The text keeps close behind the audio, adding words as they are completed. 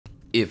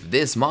If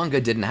this manga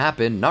didn't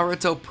happen,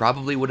 Naruto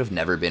probably would have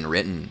never been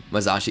written.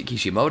 Masashi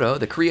Kishimoto,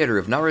 the creator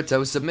of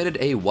Naruto, submitted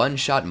a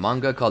one-shot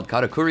manga called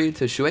Karakuri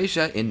to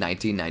Shueisha in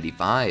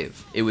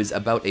 1995. It was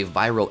about a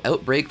viral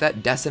outbreak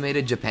that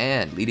decimated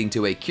Japan, leading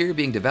to a cure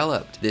being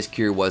developed. This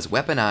cure was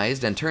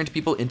weaponized and turned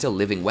people into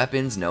living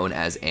weapons known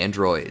as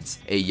androids.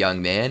 A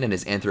young man and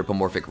his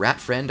anthropomorphic rat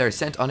friend are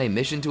sent on a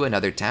mission to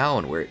another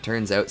town, where it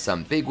turns out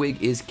some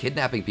bigwig is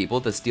kidnapping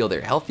people to steal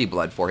their healthy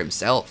blood for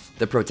himself.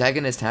 The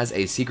protagonist has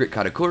a secret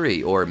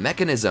Karakuri, or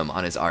mechanism,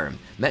 on his arm,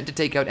 meant to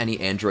take out any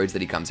androids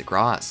that he comes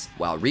across.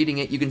 While reading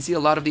it, you can see a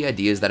lot of the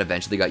ideas that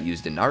eventually got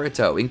used in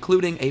Naruto,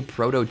 including a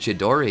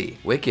proto-Chidori.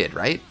 Wicked,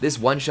 right? This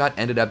one-shot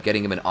ended up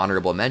getting him an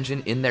honorable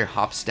mention in their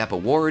Hop Step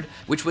Award,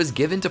 which was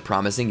given to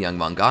promising young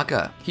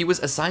mangaka. He was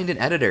assigned an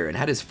editor and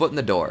had his foot in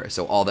the door,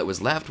 so all that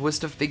was left was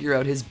to figure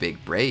out his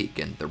big break,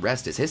 and the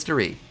rest is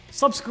history.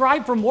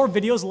 Subscribe for more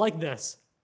videos like this.